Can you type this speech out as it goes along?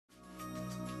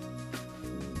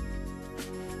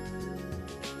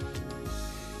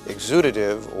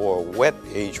Exudative or wet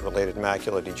age-related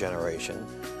macular degeneration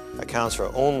accounts for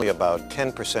only about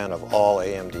 10% of all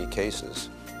AMD cases.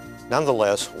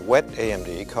 Nonetheless, wet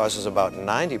AMD causes about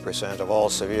 90% of all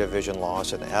severe vision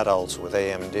loss in adults with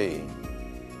AMD.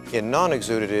 In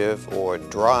non-exudative or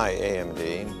dry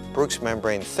AMD, Bruch's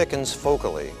membrane thickens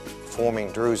focally,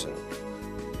 forming drusen.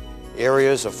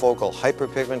 Areas of focal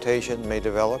hyperpigmentation may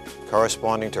develop,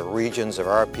 corresponding to regions of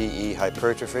RPE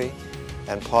hypertrophy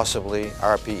and possibly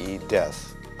RPE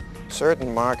death.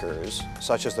 Certain markers,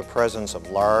 such as the presence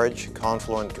of large,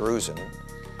 confluent drusen,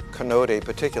 connote a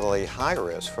particularly high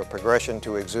risk for progression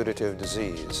to exudative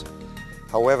disease.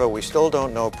 However, we still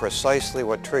don't know precisely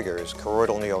what triggers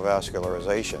choroidal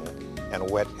neovascularization and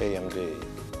wet AMD.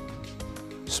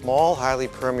 Small, highly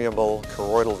permeable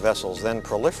choroidal vessels then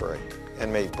proliferate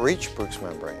and may breach Bruch's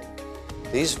membrane.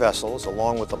 These vessels,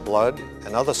 along with the blood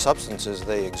and other substances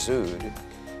they exude,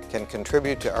 can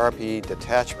contribute to RPE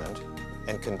detachment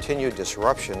and continued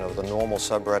disruption of the normal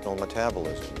subretinal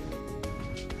metabolism.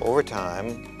 Over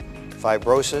time,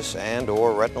 fibrosis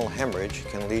and/or retinal hemorrhage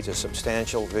can lead to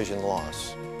substantial vision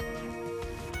loss.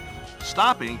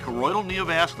 Stopping choroidal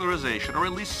neovascularization, or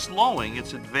at least slowing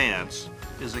its advance,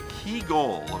 is a key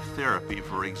goal of therapy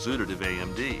for exudative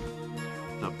AMD.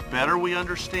 The better we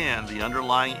understand the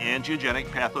underlying angiogenic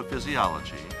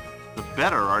pathophysiology, the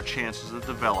better our chances of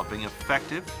developing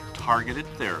effective, targeted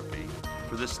therapy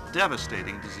for this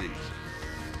devastating disease.